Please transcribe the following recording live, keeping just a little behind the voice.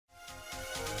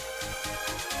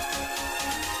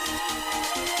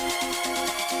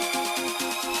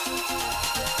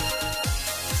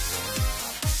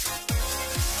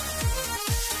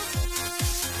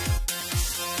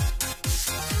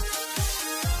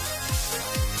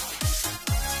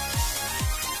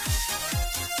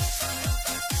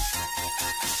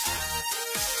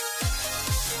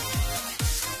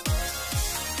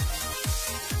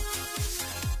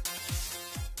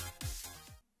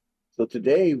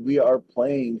today we are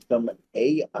playing some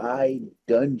AI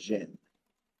Dungeon.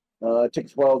 It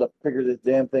takes a while to figure this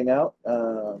damn thing out.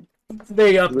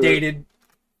 They we updated.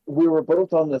 we were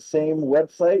both on the same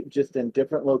website, just in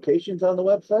different locations on the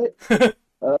website.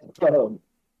 So,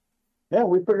 yeah,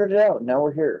 we figured it out. Now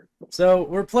we're here. So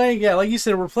we're playing, yeah, like you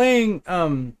said, we're playing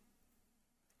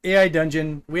AI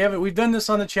Dungeon. We've done this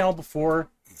on the channel before.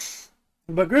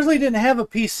 But Grizzly didn't have a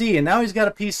PC, and now he's got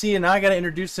a PC, and now I got to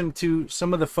introduce him to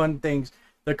some of the fun things.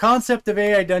 The concept of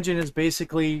AI Dungeon is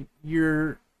basically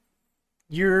you're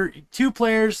two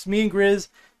players, me and Grizz,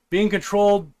 being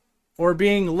controlled or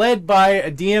being led by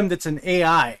a DM that's an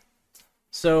AI.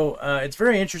 So it's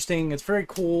very interesting. It's very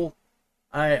cool.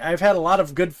 I've had a lot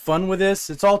of good fun with this.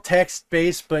 It's all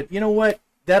text-based, but you know what?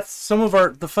 That's some of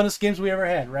the funnest games we ever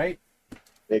had, right?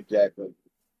 Exactly.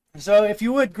 So if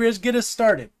you would, Grizz, get us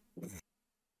started.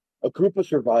 A group of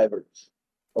survivors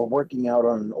are working out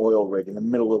on an oil rig in the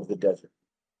middle of the desert.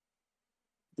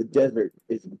 The desert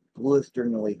is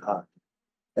blisteringly hot,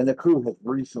 and the crew has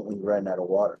recently run out of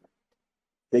water.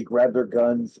 They grab their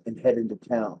guns and head into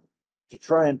town to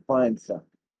try and find some.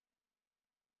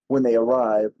 When they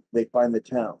arrive, they find the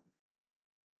town.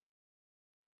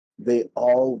 They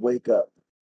all wake up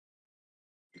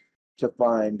to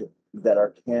find that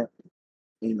our camp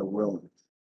in ruins.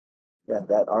 Yeah,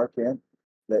 that our camp,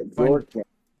 that your camp.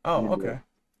 Oh, okay.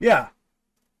 Yeah.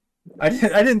 I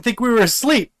didn't think we were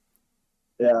asleep.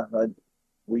 Yeah,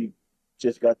 we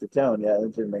just got to town. Yeah,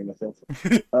 that didn't make no sense.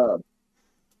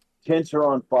 Tents are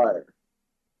on fire,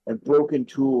 and broken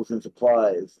tools and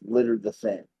supplies litter the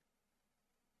sand.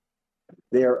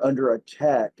 They are under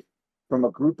attack from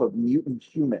a group of mutant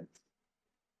humans.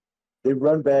 They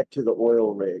run back to the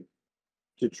oil rig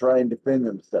to try and defend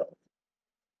themselves,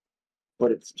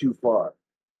 but it's too far.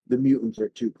 The mutants are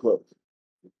too close,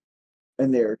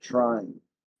 and they are trying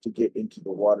to get into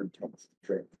the water tanks to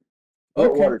drink.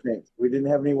 What water tanks? We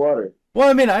didn't have any water. Well,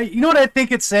 I mean, you know what I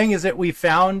think it's saying is that we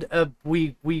found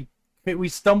we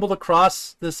stumbled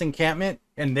across this encampment,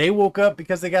 and they woke up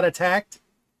because they got attacked.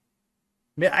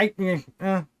 You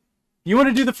want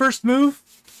to do the first move?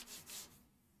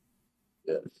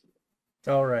 Yes.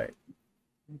 All right.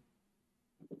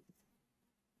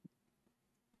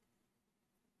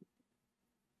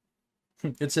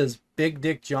 It says Big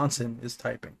Dick Johnson is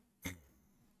typing.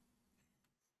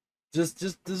 Just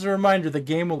as a reminder, the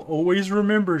game will always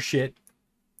remember shit.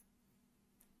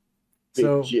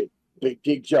 Big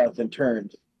Dick Johnson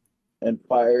turns and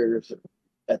fires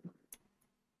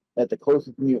at the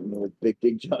closest mutant with Big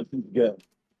Dick Johnson's gun.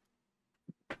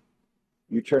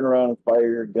 You turn around and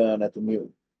fire your gun at the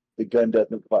mutant. The gun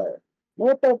doesn't fire.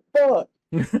 What the fuck?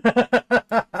 What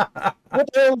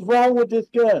the hell's wrong with this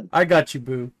gun? I got you,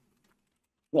 boo.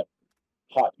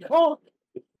 Hot cock.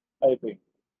 Typing.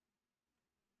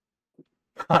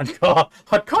 Hot cock.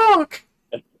 Hot cock.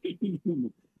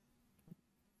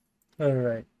 All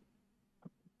right.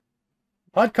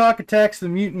 Hot cock attacks the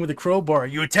mutant with a crowbar.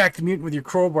 You attack the mutant with your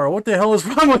crowbar. What the hell is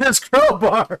wrong with this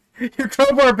crowbar? Your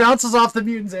crowbar bounces off the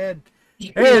mutant's head.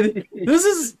 Hey, this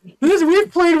is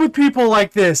we've played with people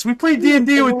like this. We played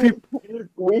D&D with people.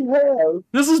 We have.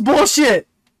 This is bullshit.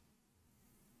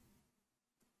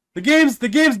 The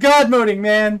game's God moding,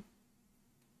 man.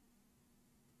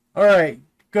 All right,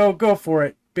 go for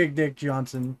it, Big Dick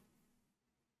Johnson.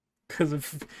 Because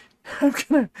if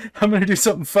I'm gonna do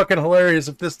something fucking hilarious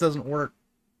if this doesn't work.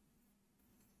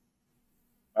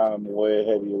 I'm way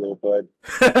ahead of you, little bud.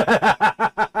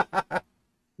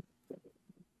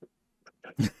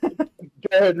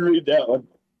 Go ahead and read that one.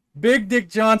 Big Dick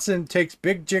Johnson takes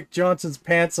Big Dick Johnson's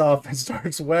pants off and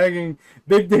starts wagging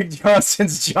Big Dick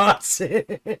Johnson's Johnson.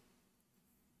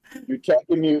 You attack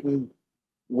the mutant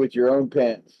with your own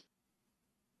pants.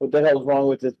 What the hell's wrong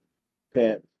with this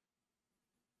pants?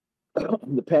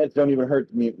 The pants don't even hurt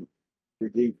the mutant. You're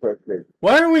deep frustrated.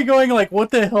 Why are we going like,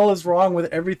 what the hell is wrong with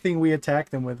everything we attack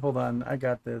them with? Hold on, I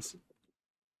got this.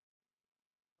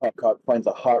 Hot cock finds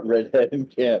a hot redhead in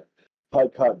camp.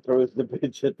 Hot cock throws the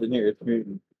bitch at the nearest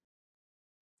mutant.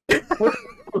 The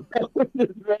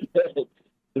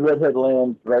redhead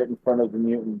lands right in front of the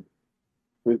mutant,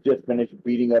 who's just finished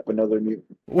beating up another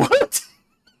mutant. What?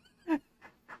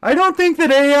 I don't think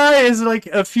that AI is like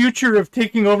a future of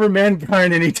taking over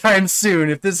mankind anytime soon,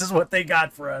 if this is what they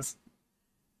got for us.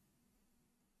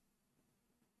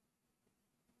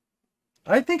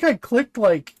 I think I clicked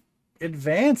like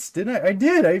advanced, didn't I? I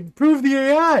did. I improved the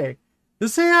AI.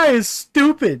 This AI is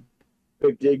stupid.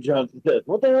 Big Dick Johnson says,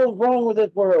 "What the hell is wrong with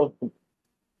this world?"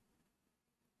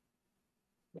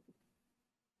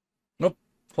 Nope.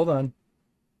 Hold on.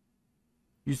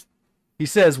 He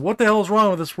says, "What the hell is wrong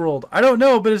with this world? I don't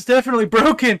know, but it's definitely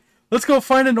broken. Let's go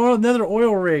find another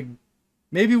oil rig.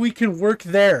 Maybe we can work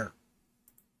there.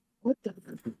 What the?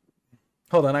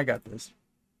 Hold on, I got this.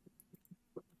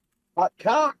 Hot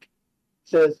cock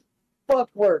says, fuck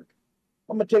work.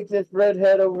 I'm going to take this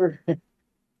redhead over. I'm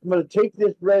going to take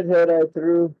this redhead I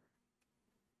threw.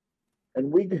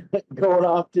 And we going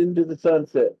off into the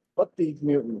sunset. Fuck these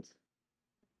mutants.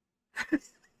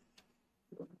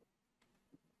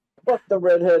 Fuck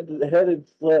the headed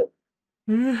slut.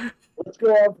 Let's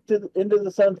go off into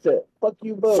the sunset. Fuck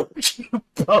you both. Fuck you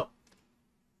both.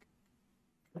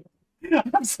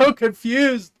 I'm so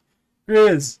confused,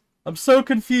 Grizz. I'm so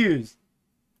confused.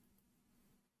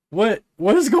 What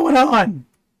is going on?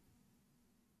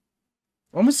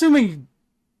 I'm assuming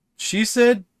she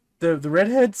said the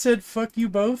redhead said fuck you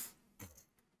both.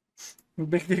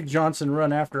 Big Dick Johnson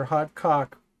run after hot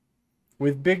cock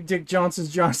with Big Dick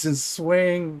Johnson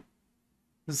swinging,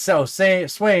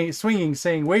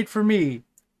 saying wait for me.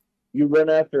 You run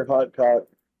after hot cock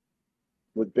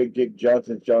with Big Dick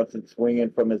Johnson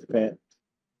swinging from his pants.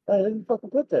 I didn't fucking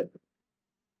put that.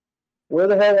 Where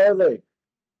the hell are they?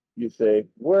 You say,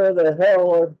 where the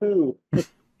hell are who? What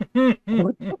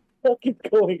the fuck is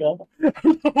going on?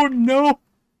 Oh no!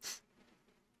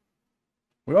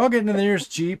 We all get into the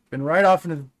nearest jeep and ride off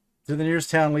to the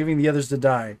nearest town, leaving the others to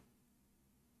die.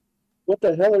 What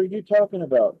the hell are you talking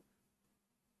about?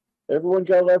 Everyone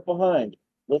got left behind.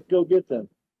 Let's go get them.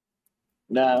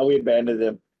 Nah, we abandoned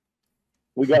them.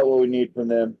 We got what we need from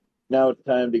them. Now it's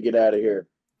time to get out of here.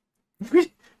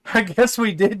 I guess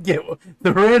we did get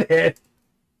the redhead.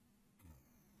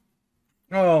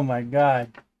 Oh my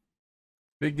god.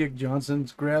 Big Dick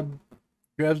Johnson's grabs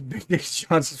Big Dick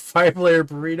Johnson's 5-layer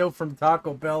burrito from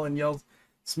Taco Bell and yells,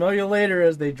 "Smell you later,"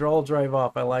 as they all drive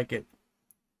off. I like it.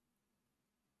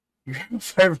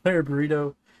 5-layer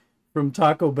burrito from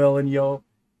Taco Bell and yell,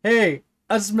 "Hey,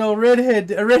 I smell a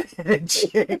redheaded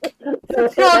chick." I'm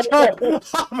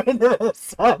into the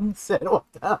sunset. What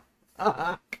the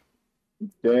fuck?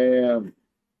 Damn.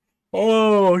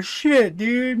 Oh shit,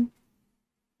 dude.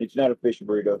 It's not a fish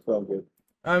burrito, so I'm good.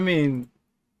 I mean,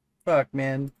 fuck,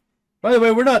 man. By the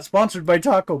way, we're not sponsored by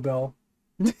Taco Bell,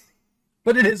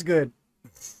 but it is good.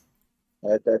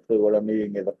 That's actually what I'm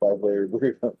eating is a 5-layer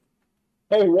burrito.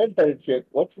 Hey, redheaded chick,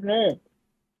 what's your name?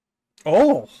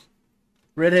 Oh.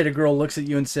 Redheaded girl looks at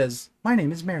you and says, "My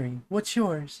name is Mary. What's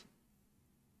yours?"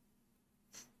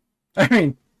 I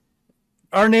mean,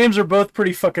 our names are both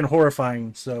pretty fucking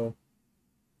horrifying, so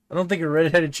I don't think a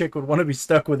redheaded chick would want to be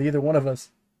stuck with either one of us.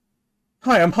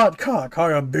 "Hi, I'm Hot Cock.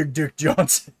 Hi, I'm Big Dick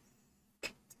Johnson."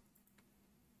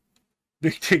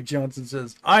 Big Dick Johnson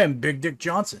says, "I am Big Dick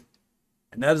Johnson,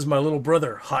 and that is my little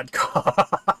brother, Hot Cock."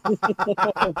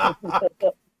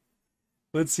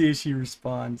 Let's see if she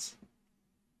responds.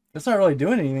 That's not really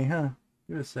doing anything, huh?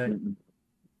 Give it a sec.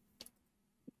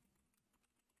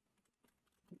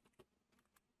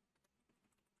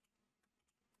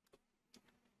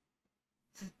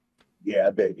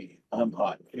 Yeah, baby, I'm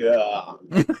hot. Yeah.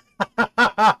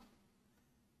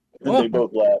 And they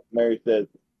both laugh. Mary says,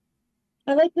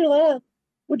 "I like your laugh.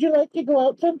 Would you like to go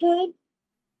out sometime?"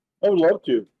 I would love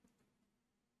to.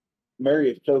 Mary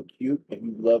is so cute, and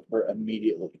you love her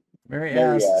immediately. Mary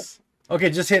asks. Okay,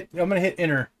 just hit. I'm gonna hit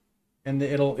enter, and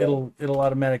it'll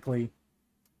automatically.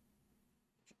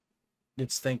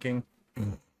 It's thinking.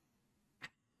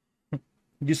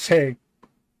 You say,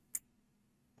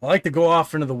 "I like to go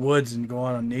off into the woods and go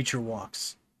on nature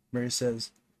walks." Mary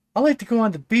says, "I like to go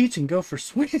on the beach and go for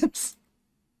swims."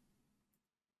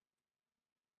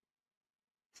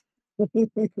 Go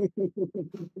ahead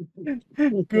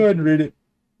and read it.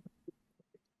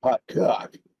 Hot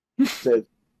Cock says,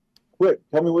 "Quick,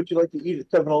 tell me what you like to eat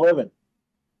at 7-Eleven."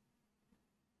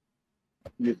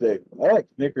 You say, "I like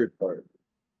Snickers bars."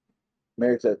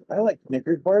 Mary says, "I like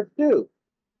Snickers bars too."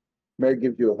 Mary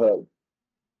gives you a hug.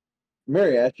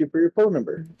 Mary asks you for your phone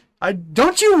number.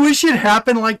 Don't you wish it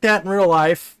happened like that in real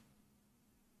life?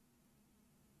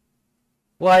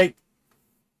 Like,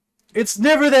 it's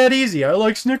never that easy. "I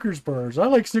like Snickers bars. I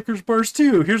like Snickers bars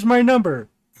too. Here's my number."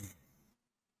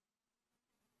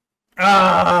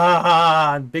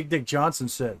 Ah, Big Dick Johnson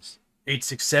says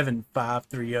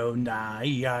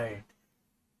 867-530-9.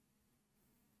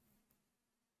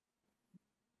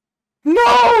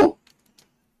 No!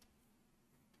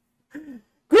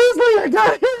 Grizzly, I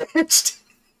got hitched!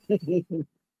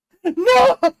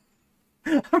 No!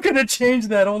 I'm gonna change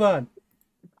that. Hold on.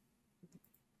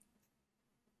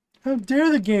 How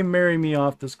dare the game marry me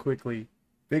off this quickly?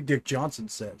 Big Dick Johnson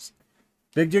says.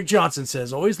 Big Dick Johnson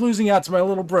says, "Always losing out to my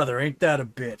little brother. Ain't that a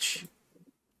bitch?"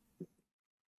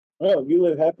 Well, you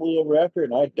live happily ever after,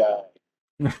 and I die.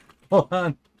 Hold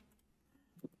on.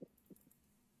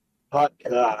 hot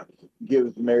cock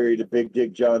gives Mary to Big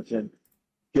Dick Johnson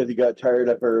because he got tired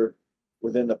of her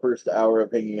within the first hour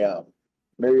of hanging out.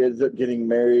 Mary ends up getting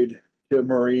married to a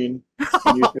Marine,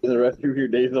 and you spend the rest of your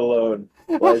days alone.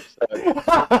 Life sucks.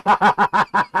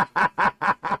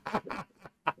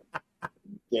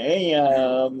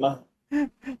 Damn.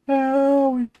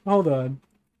 Oh, hold on.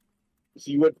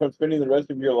 So you went from spending the rest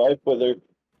of your life with her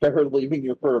to her leaving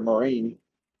you for a Marine.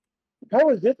 How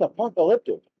is this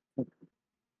apocalyptic?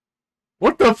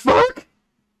 What the fuck?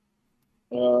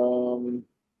 Um,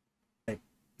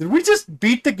 Did we just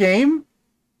beat the game?